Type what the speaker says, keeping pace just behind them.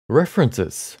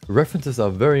References. References are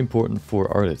very important for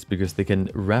artists because they can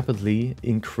rapidly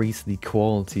increase the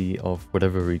quality of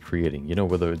whatever we're creating. You know,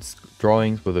 whether it's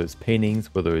drawings, whether it's paintings,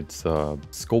 whether it's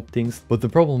sculptings. But the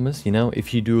problem is, you know,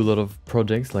 if you do a lot of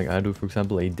projects like I do, for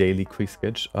example, a daily quick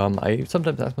sketch, I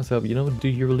sometimes ask myself, you know, do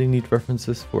you really need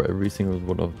references for every single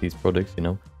one of these projects, you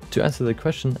know? To answer the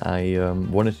question, I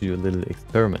wanted to do a little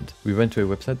experiment. We went to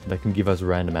a website that can give us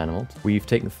random animals. We've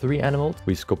taken 3 animals,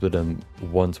 we sculpted them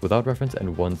once without reference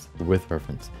and once with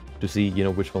reference to see, you know,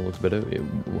 which one looks better,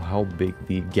 how big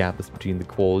the gap is between the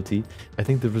quality. I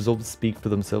think the results speak for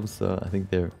themselves. I think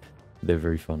they're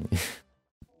very funny.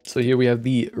 So here we have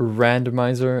the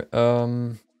randomizer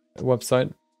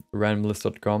website.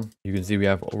 Randomlist.com. You can see we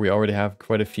already have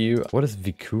quite a few. What is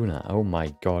vicuna? Oh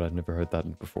my god, I've never heard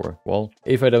that before. Well,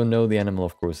 if I don't know the animal,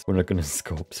 of course, we're not gonna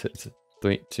sculpt it.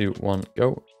 3, 2, 1,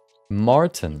 go.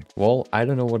 Marten. Well, I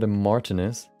don't know what a marten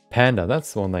is. Panda,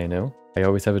 that's the one I know. I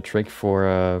always have a trick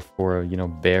for you know,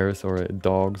 bears or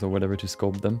dogs or whatever to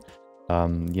sculpt them.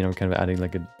 You know, kind of adding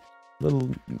like a little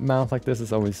mouth like this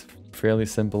is always fairly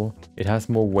simple. It has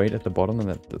more weight at the bottom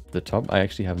than at the top. I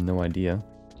actually have no idea.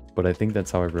 But I think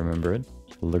that's how I remember it.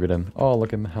 Look at him. Oh,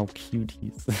 look at him, how cute he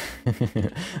is.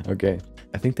 Okay.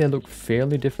 I think they look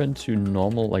fairly different to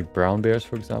normal, like brown bears,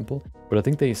 for example. But I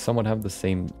think they somewhat have the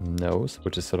same nose,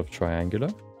 which is sort of triangular.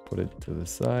 Put it to the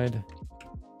side.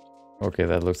 Okay,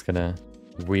 that looks kind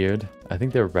of weird. I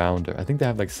think they're rounder. I think they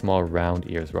have like small round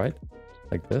ears, right?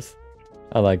 Like this.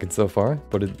 I like it so far,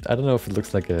 but I don't know if it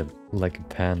looks like a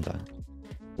panda.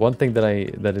 One thing that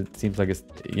it seems like is,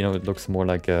 you know, it looks more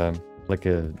like a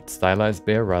stylized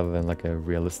bear rather than like a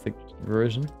realistic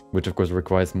version, which of course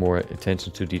requires more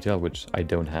attention to detail, which I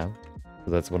don't have.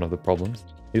 So that's one of the problems.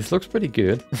 This looks pretty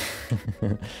good.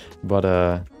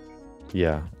 But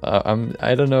yeah,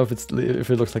 I don't know if it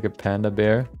looks like a panda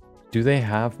bear. Do they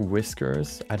have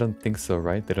whiskers? I don't think so,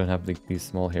 right? They don't have like these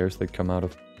small hairs that come out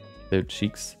of their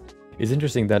cheeks. It's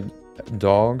interesting that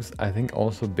dogs, I think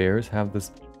also bears, have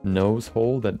this nose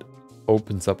hole that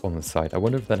opens up on the side. I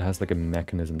wonder if that has like a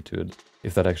mechanism to it,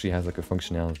 if that actually has like a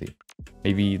functionality.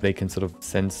 Maybe they can sort of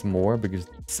sense more because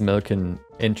smell can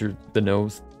enter the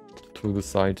nose through the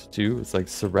side too. It's like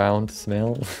surround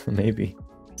smell, maybe.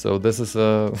 So this is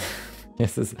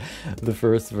this is the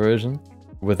first version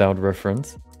without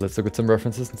reference. Let's look at some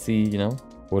references and see, you know,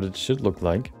 what it should look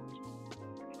like.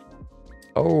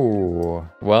 Oh,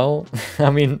 well, I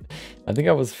mean, I think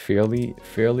I was fairly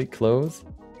close.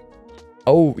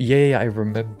 Oh, yeah, I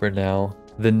remember now.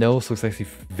 The nose looks actually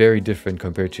very different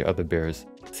compared to other bears.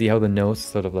 See how the nose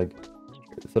sort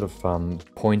of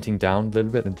pointing down a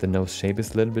little bit, and the nose shape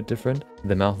is a little bit different.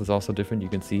 The mouth is also different. You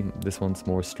can see this one's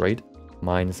more straight.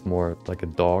 Mine is more like a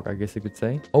dog, I guess you could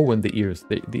say. Oh, and the ears.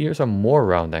 The ears are more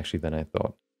round actually than I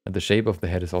thought. And the shape of the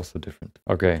head is also different.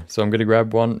 Okay, so I'm gonna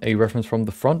grab a reference from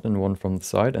the front and one from the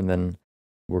side, and then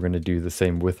we're gonna do the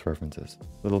same with references.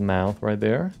 Little mouth right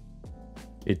there.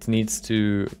 It needs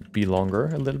to be longer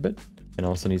a little bit, and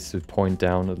also needs to point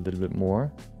down a little bit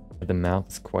more. But the mouth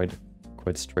is quite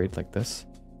straight like this.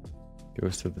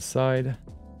 Goes to the side,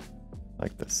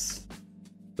 like this.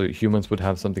 So humans would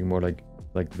have something more like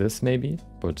this maybe,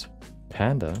 but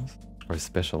pandas are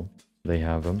special. They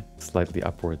have them slightly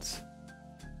upwards,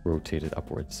 rotated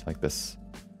upwards like this.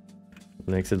 It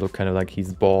makes it look kind of like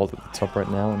he's bald at the top right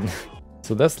now. And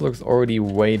so this looks already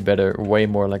way better, way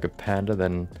more like a panda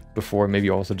than before. Maybe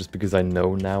also just because I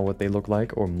know now what they look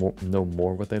like, or know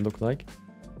more what they look like.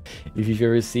 If you've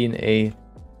ever seen a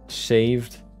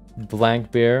shaved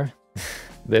blank bear,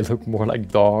 they look more like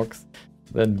dogs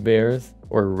than bears,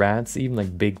 or rats, even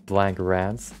like big blank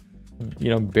rats.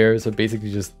 You know, bears are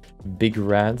basically just big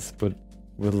rats, but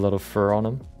with a lot of fur on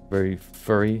them. Very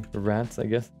furry rats, I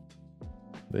guess.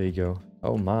 There you go.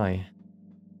 Oh my.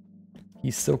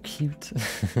 He's so cute.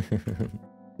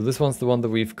 So this one's the one that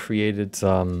we've created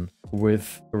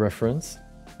with a reference.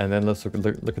 And then let's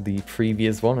look at the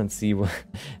previous one and see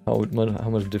how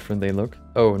much different they look.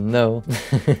 Oh no.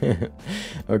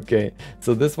 Okay,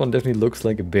 so this one definitely looks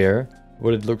like a bear,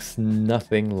 but it looks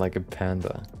nothing like a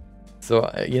panda. So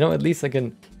you know, at least I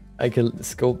can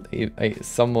sculpt a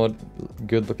somewhat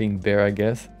good looking bear, I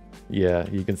guess. Yeah,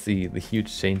 you can see the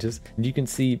huge changes. And you can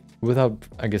see, without,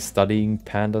 I guess, studying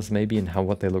pandas maybe and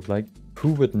what they look like,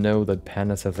 who would know that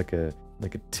pandas have like a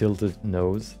tilted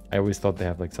nose? I always thought they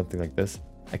have like something like this.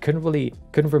 I couldn't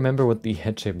remember what the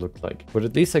head shape looked like, but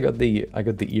at least I got the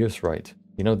ears right.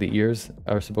 You know, the ears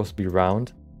are supposed to be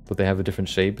round, but they have a different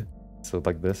shape. So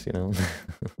like this, you know.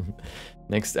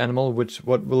 Next animal,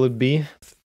 what will it be?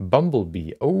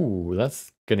 Bumblebee. Oh,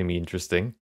 that's gonna be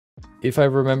interesting. If I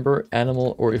remember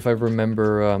animal, or if I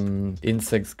remember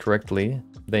insects correctly,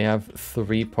 they have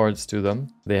 3 parts to them.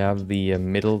 They have the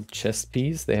middle chest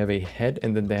piece, they have a head,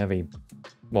 and then they have a,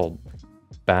 well,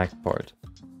 back part.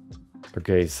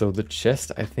 Okay, so the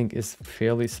chest I think is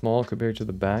fairly small compared to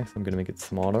the back, so I'm gonna make it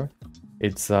smaller.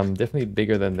 It's definitely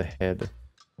bigger than the head,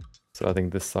 so I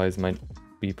think this size might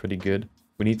be pretty good.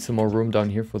 We need some more room down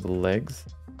here for the legs.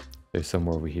 There's some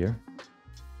more over here.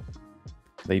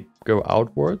 They go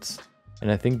outwards,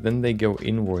 and I think then they go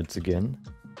inwards again,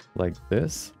 like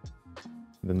this.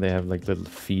 Then they have like little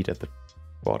feet at the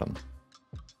bottom.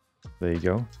 There you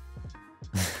go.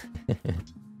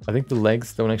 I think the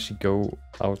legs don't actually go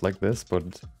out like this,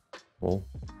 but, well,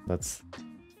 that's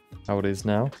how it is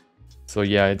now. So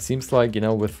yeah, it seems like, you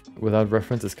know, without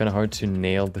reference, it's kind of hard to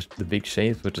nail the big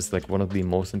shapes, which is like one of the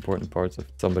most important parts of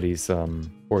somebody's,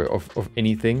 or of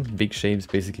anything. Big shapes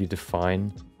basically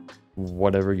define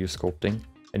whatever you're sculpting.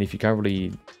 And if you can't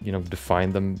really, you know,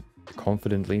 define them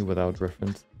confidently without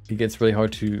reference, it gets really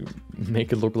hard to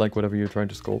make it look like whatever you're trying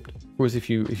to sculpt. Of course, if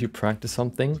you practice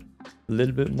something a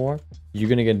little bit more, you're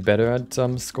gonna get better at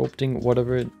sculpting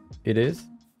whatever it is.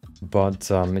 But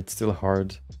it's still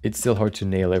hard. It's still hard to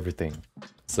nail everything.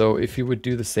 So if you would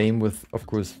do the same with, of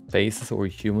course, faces or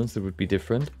humans, it would be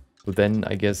different. But then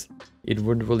I guess it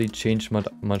wouldn't really change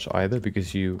much either,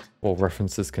 because well,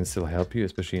 references can still help you,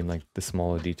 especially in like the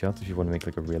smaller details. If you want to make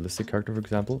like a realistic character, for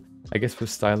example, I guess for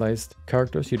stylized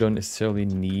characters, you don't necessarily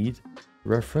need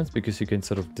reference because you can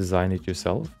sort of design it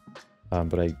yourself.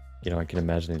 But I can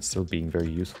imagine it still being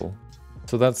very useful.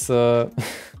 So that's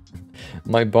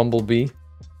my bumblebee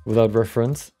without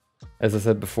reference. As I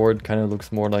said before, it kind of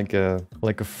looks more like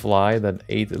a fly that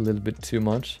ate a little bit too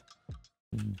much.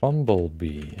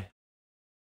 Bumblebee.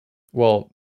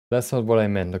 Well, that's not what I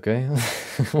meant, okay?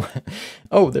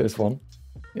 Oh, there's one.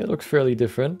 Yeah, it looks fairly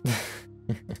different.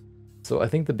 So I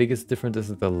think the biggest difference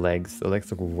is the legs. The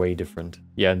legs look way different.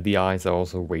 Yeah, and the eyes are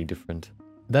also way different.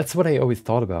 That's what I always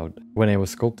thought about when I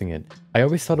was sculpting it. I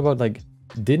always thought about, like,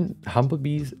 didn't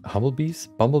bumblebees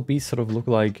sort of look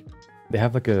like they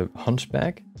have like a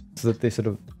hunchback, so that they sort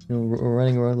of, you know,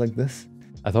 running around like this?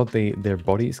 I thought their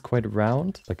body is quite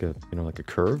round, like a, you know, like a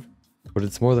curve, but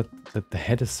it's more that the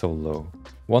head is so low.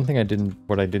 One thing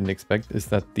what I didn't expect is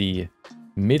that the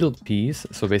middle piece,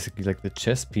 so basically like the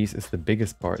chest piece, is the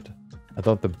biggest part. I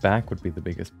thought the back would be the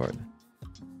biggest part.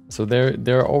 So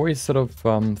there are always sort of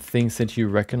things that you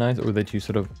recognize, or that you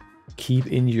sort of keep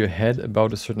in your head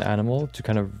about a certain animal to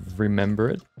kind of remember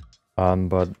it.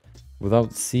 But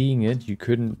without seeing it, you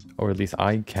couldn't, or at least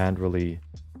I can't really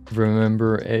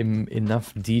remember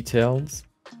enough details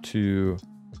to,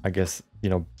 I guess, you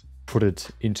know, put it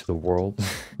into the world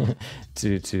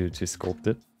to sculpt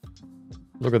it.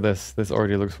 Look at this. This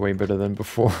already looks way better than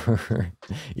before,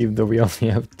 even though we only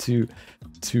have two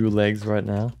legs right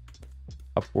now.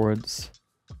 Upwards,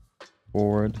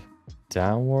 forward,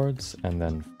 downwards, and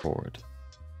then forward.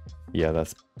 Yeah,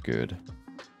 that's good.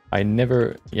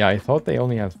 I thought they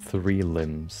only have 3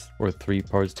 limbs, or 3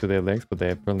 parts to their legs, but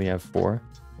they apparently have 4.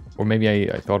 Or maybe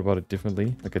I thought about it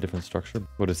differently, like a different structure,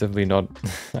 but it's definitely not.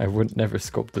 I would never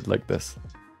sculpt it like this.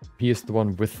 Here's the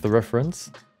one with the reference.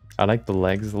 I like the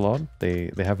legs a lot.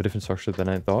 They have a different structure than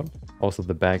I thought. Also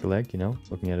the back leg, you know,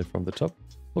 looking at it from the top.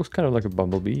 Looks kind of like a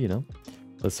bumblebee, you know.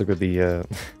 Let's look at the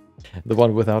the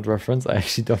one without reference. I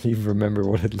actually don't even remember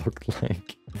what it looked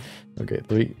like. Okay,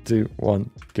 3, 2, 1,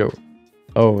 go.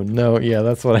 Oh no, yeah,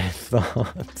 that's what I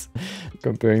thought.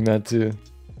 Comparing that to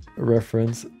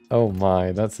reference. Oh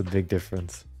my, that's a big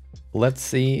difference. Let's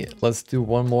see, let's do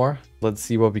one more. Let's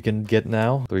see what we can get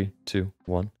now. 3, 2,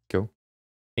 1, go.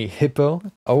 A hippo.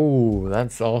 Oh,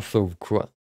 that's also cool.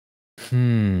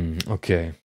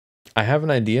 Okay. I have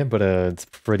an idea, but it's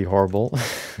pretty horrible.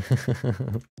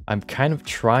 I'm kind of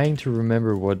trying to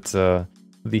remember what the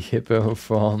hippo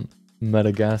from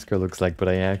Madagascar looks like, but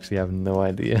I actually have no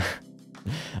idea.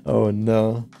 Oh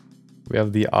no. We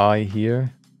have the eye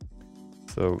here.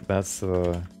 So that's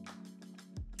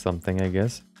something, I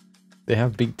guess. They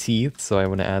have big teeth, so I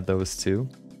want to add those too.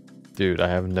 Dude, I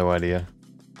have no idea.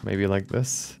 Maybe like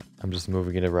this. I'm just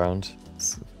moving it around.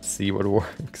 See what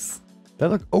works. That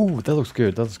looks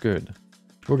good. That looks good.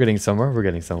 We're getting somewhere. We're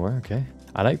getting somewhere. Okay.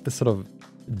 I like the sort of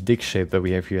dick shape that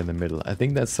we have here in the middle. I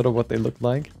think that's sort of what they look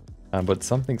like. But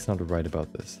something's not right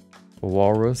about this.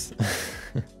 Walrus.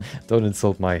 Don't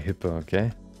insult my hippo,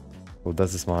 okay? Well,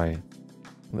 this is my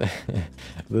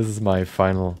this is my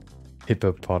final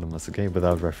hippopotamus, okay?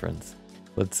 Without reference.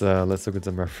 Let's look at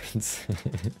some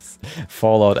references.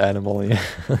 Fallout animal, yeah.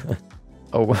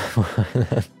 Oh,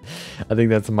 I think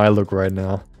that's my look right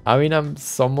now. I mean, I'm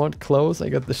somewhat close. I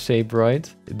got the shape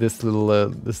right. This little,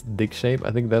 this dick shape.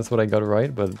 I think that's what I got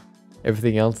right, but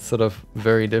everything else is sort of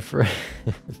very different.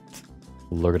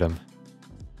 Look at him.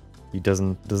 He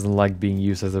doesn't like being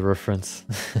used as a reference.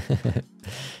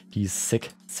 He's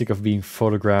sick of being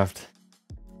photographed.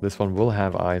 This one will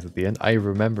have eyes at the end. I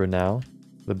remember now.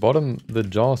 The bottom, the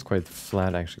jaw is quite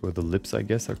flat actually, or the lips I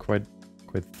guess are quite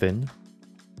thin.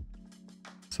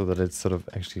 So that it's sort of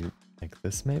actually like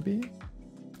this maybe?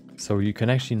 So you can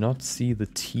actually not see the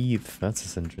teeth. That's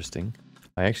just interesting.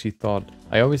 I actually thought,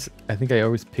 I think I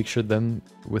always pictured them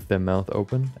with their mouth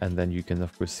open, and then you can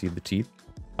of course see the teeth.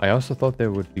 I also thought they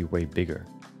would be way bigger.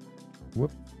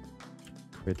 Whoop.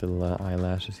 Great little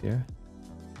eyelashes here.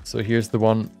 So here's the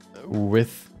one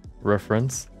with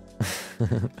reference,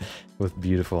 with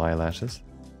beautiful eyelashes.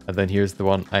 And then here's the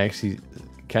one, I actually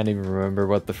can't even remember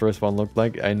what the first one looked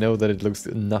like. I know that it looks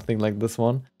nothing like this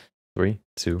one. 3,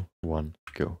 2, 1,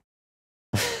 go.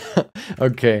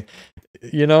 Okay,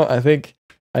 you know, I think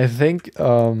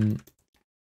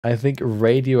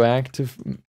radioactive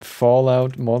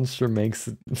fallout monster makes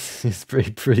is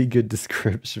pretty good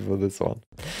description for this one.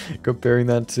 Comparing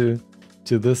that to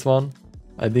this one,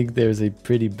 I think there's a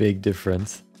pretty big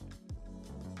difference.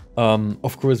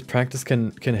 Of course, practice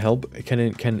can help,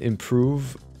 can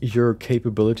improve your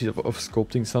capability of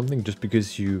sculpting something just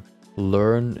because you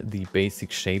learn the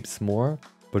basic shapes more,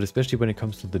 but especially when it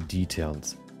comes to the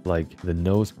details, like the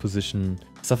nose position,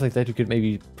 stuff like that, you could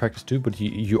maybe practice too, but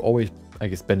you always, I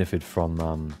guess, benefit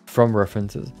from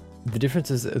references. The difference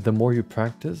is the more you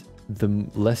practice, the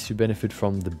less you benefit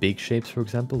from the big shapes, for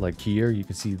example. Like here, you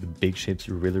can see the big shapes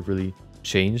really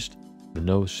changed. The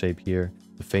nose shape here,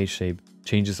 the face shape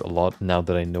changes a lot now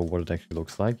that I know what it actually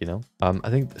looks like, you know?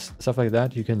 I think stuff like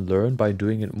that you can learn by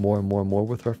doing it more and more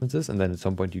with references, and then at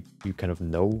some point you kind of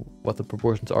know what the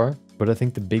proportions are. But I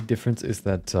think the big difference is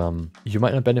that you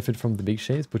might not benefit from the big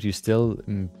shapes, but you still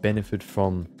benefit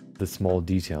from the small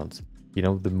details. You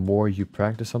know, the more you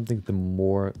practice something,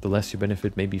 the less you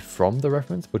benefit maybe from the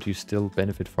reference, but you still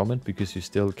benefit from it because you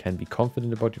still can be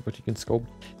confident about what you can sculpt,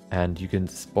 and you can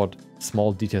spot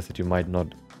small details that you might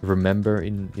not remember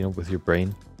in, you know, with your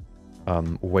brain,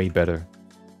 way better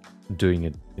doing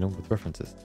it, you know, with references.